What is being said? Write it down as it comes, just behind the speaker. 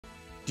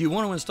Do you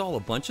want to install a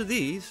bunch of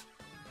these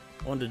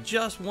onto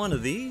just one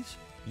of these?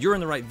 You're in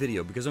the right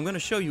video because I'm going to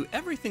show you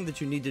everything that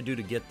you need to do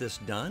to get this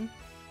done.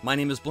 My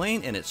name is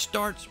Blaine and it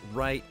starts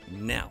right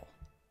now.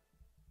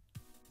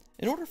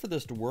 In order for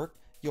this to work,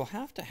 you'll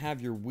have to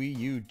have your Wii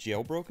U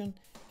jailbroken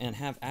and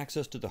have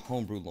access to the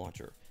Homebrew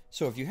launcher.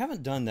 So if you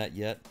haven't done that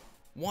yet,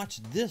 watch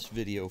this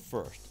video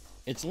first.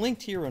 It's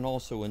linked here and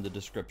also in the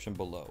description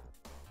below.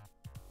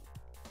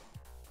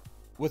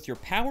 With your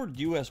powered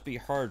USB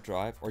hard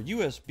drive or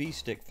USB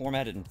stick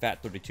formatted in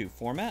FAT32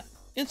 format,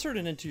 insert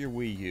it into your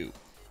Wii U.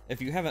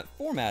 If you haven't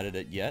formatted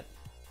it yet,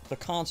 the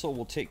console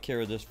will take care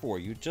of this for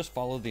you. Just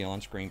follow the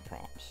on-screen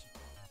prompts.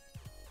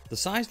 The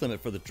size limit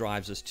for the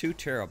drives is 2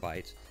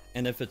 terabytes,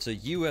 and if it's a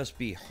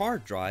USB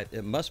hard drive,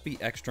 it must be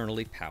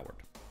externally powered.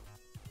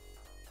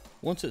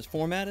 Once it's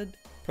formatted,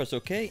 press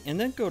OK and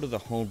then go to the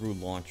Homebrew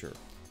launcher.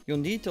 You'll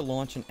need to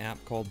launch an app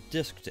called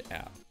Disk to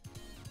App.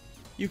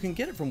 You can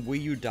get it from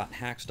Wii U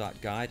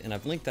Hacks.guide, and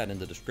I've linked that in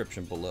the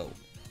description below.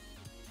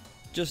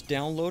 Just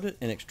download it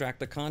and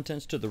extract the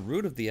contents to the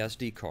root of the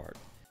SD card.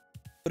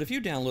 But if you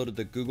downloaded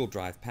the Google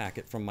Drive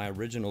packet from my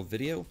original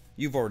video,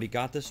 you've already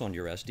got this on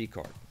your SD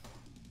card.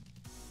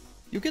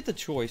 You get the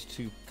choice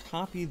to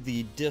copy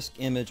the disk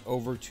image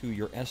over to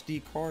your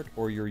SD card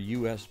or your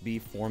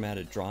USB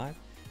formatted drive.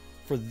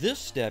 For this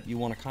step, you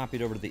want to copy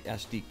it over to the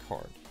SD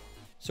card.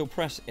 So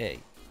press A.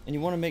 And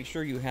you want to make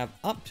sure you have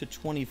up to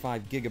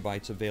 25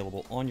 gigabytes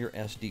available on your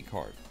SD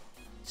card.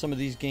 Some of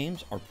these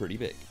games are pretty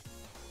big.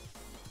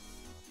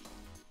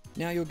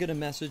 Now you'll get a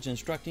message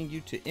instructing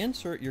you to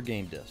insert your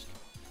game disc.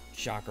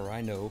 Shocker,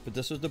 I know, but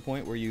this is the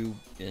point where you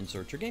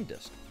insert your game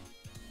disc.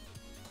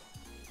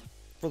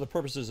 For the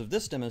purposes of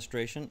this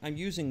demonstration, I'm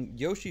using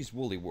Yoshi's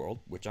Woolly World,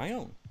 which I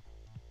own.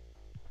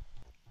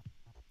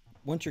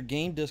 Once your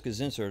game disc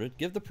is inserted,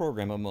 give the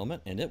program a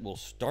moment and it will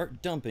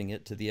start dumping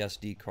it to the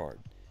SD card.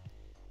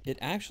 It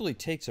actually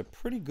takes a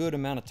pretty good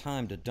amount of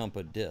time to dump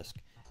a disc.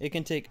 It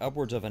can take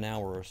upwards of an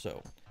hour or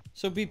so.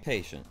 So be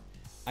patient.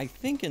 I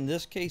think in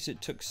this case it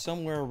took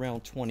somewhere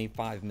around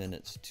 25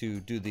 minutes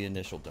to do the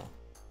initial dump.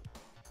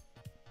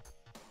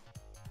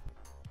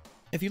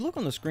 If you look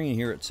on the screen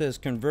here, it says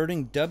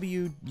converting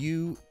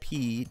WUP-P-AYCE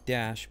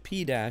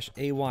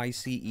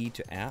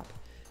to app.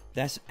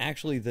 That's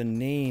actually the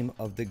name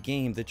of the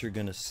game that you're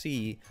going to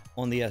see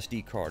on the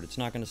SD card. It's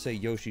not going to say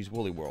Yoshi's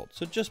Woolly World,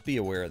 so just be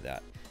aware of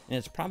that. And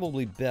it's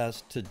probably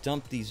best to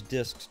dump these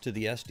discs to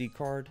the SD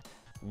card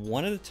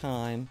one at a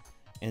time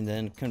and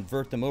then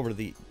convert them over to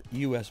the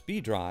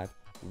USB drive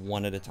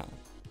one at a time.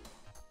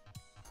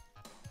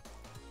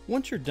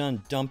 Once you're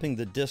done dumping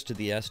the disc to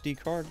the SD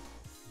card,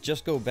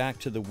 just go back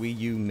to the Wii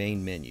U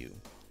main menu,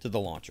 to the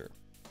launcher.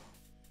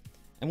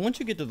 And once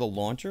you get to the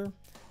launcher,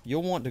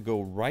 you'll want to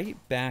go right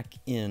back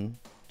in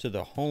to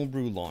the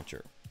Homebrew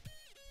launcher.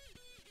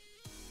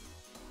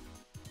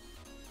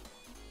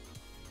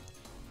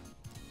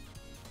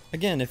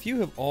 Again, if you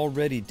have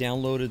already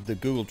downloaded the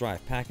Google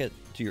Drive packet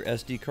to your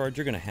SD card,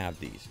 you're going to have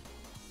these.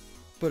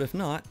 But if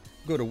not,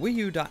 go to Wii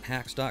U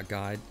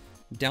Hacks.guide,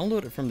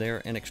 download it from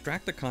there, and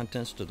extract the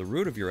contents to the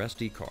root of your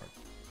SD card.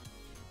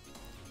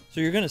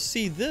 So you're going to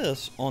see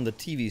this on the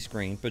TV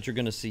screen, but you're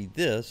going to see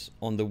this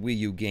on the Wii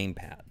U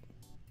Gamepad.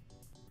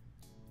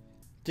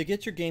 To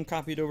get your game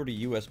copied over to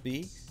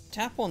USB,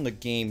 tap on the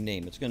game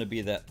name. It's going to be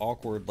that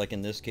awkward, like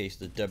in this case,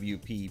 the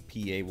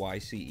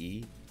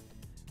WP-P-A-Y-C-E,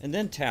 and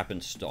then tap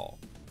Install.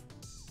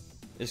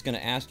 It's going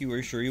to ask you, are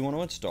you sure you want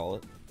to install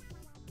it?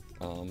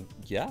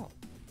 Yeah.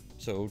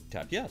 So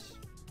tap yes.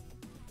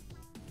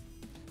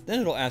 Then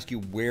it'll ask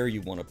you where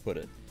you want to put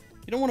it.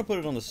 You don't want to put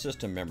it on the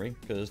system memory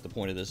because the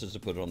point of this is to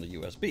put it on the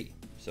USB.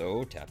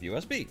 So tap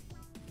USB.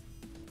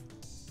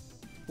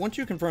 Once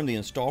you confirm the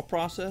install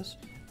process,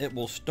 it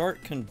will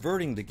start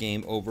converting the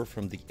game over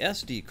from the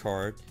SD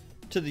card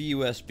to the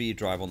USB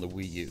drive on the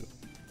Wii U.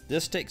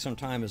 This takes some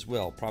time as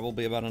well,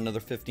 probably about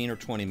another 15 or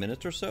 20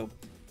 minutes or so.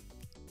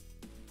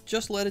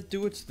 Just let it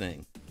do its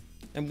thing.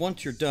 And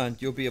once you're done,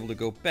 you'll be able to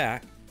go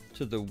back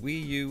to the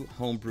Wii U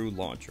Homebrew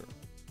launcher.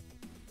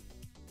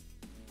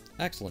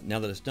 Excellent. Now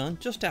that it's done,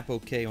 just tap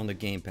OK on the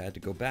gamepad to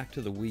go back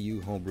to the Wii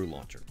U Homebrew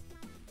launcher.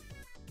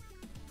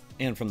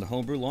 And from the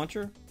Homebrew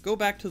launcher, go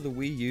back to the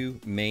Wii U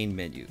main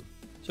menu.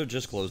 So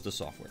just close the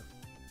software.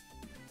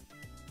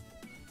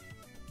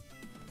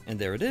 And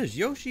there it is,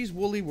 Yoshi's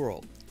Woolly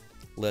World.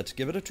 Let's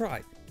give it a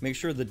try. Make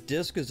sure the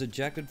disc is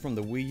ejected from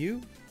the Wii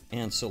U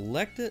and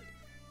select it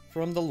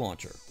from the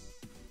launcher.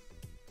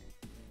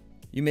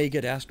 You may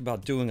get asked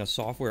about doing a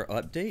software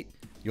update.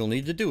 You'll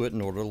need to do it in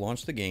order to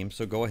launch the game,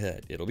 so go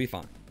ahead, it'll be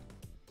fine.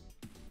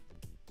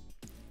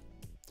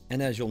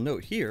 And as you'll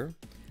note here,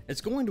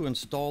 it's going to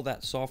install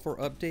that software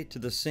update to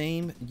the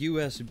same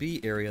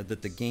USB area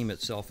that the game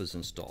itself is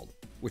installed,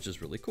 which is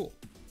really cool.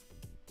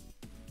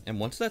 And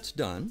once that's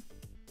done,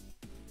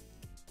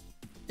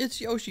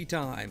 it's Yoshi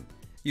time!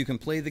 You can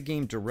play the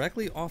game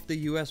directly off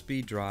the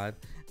USB drive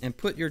and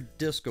put your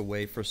disc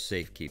away for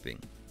safekeeping.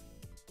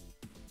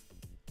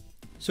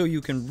 So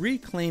you can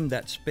reclaim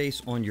that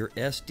space on your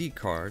SD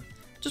card,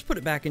 just put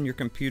it back in your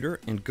computer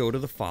and go to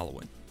the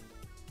following.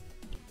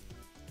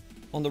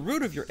 On the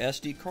root of your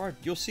SD card,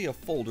 you'll see a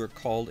folder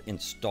called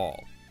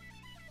Install.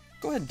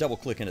 Go ahead and double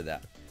click into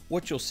that.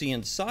 What you'll see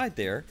inside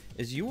there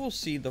is you will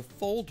see the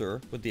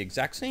folder with the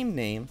exact same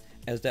name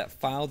as that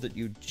file that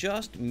you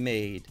just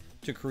made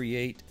to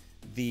create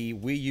the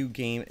Wii U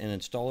game and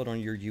install it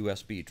on your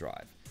USB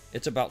drive.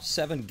 It's about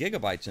 7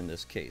 gigabytes in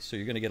this case, so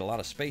you're going to get a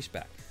lot of space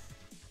back.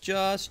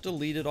 Just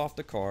delete it off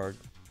the card.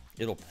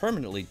 It'll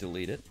permanently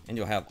delete it, and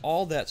you'll have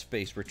all that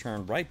space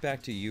returned right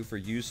back to you for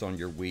use on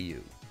your Wii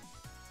U.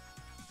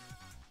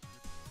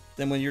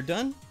 Then when you're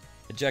done,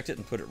 eject it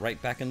and put it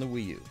right back in the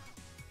Wii U.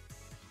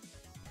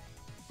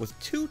 With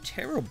 2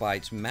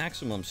 terabytes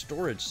maximum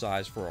storage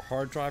size for a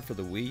hard drive for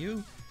the Wii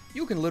U,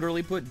 you can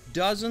literally put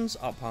dozens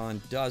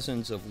upon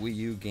dozens of Wii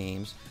U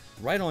games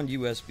right on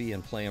USB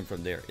and play them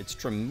from there. It's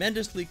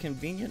tremendously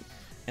convenient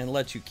and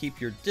lets you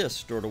keep your discs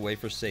stored away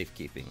for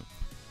safekeeping.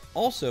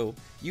 Also,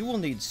 you will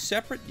need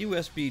separate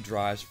USB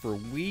drives for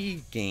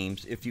Wii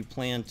games if you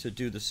plan to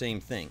do the same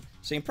thing.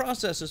 Same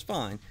process is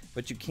fine,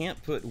 but you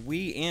can't put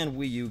Wii and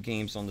Wii U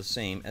games on the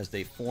same as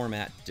they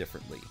format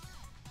differently.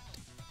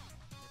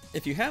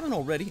 If you haven't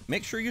already,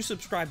 make sure you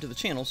subscribe to the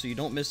channel so you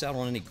don't miss out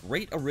on any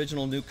great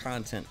original new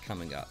content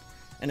coming up.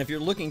 And if you're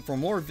looking for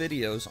more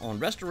videos on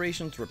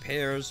restorations,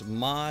 repairs,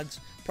 mods,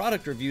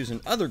 product reviews, and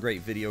other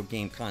great video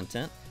game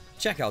content,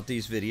 check out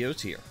these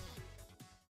videos here.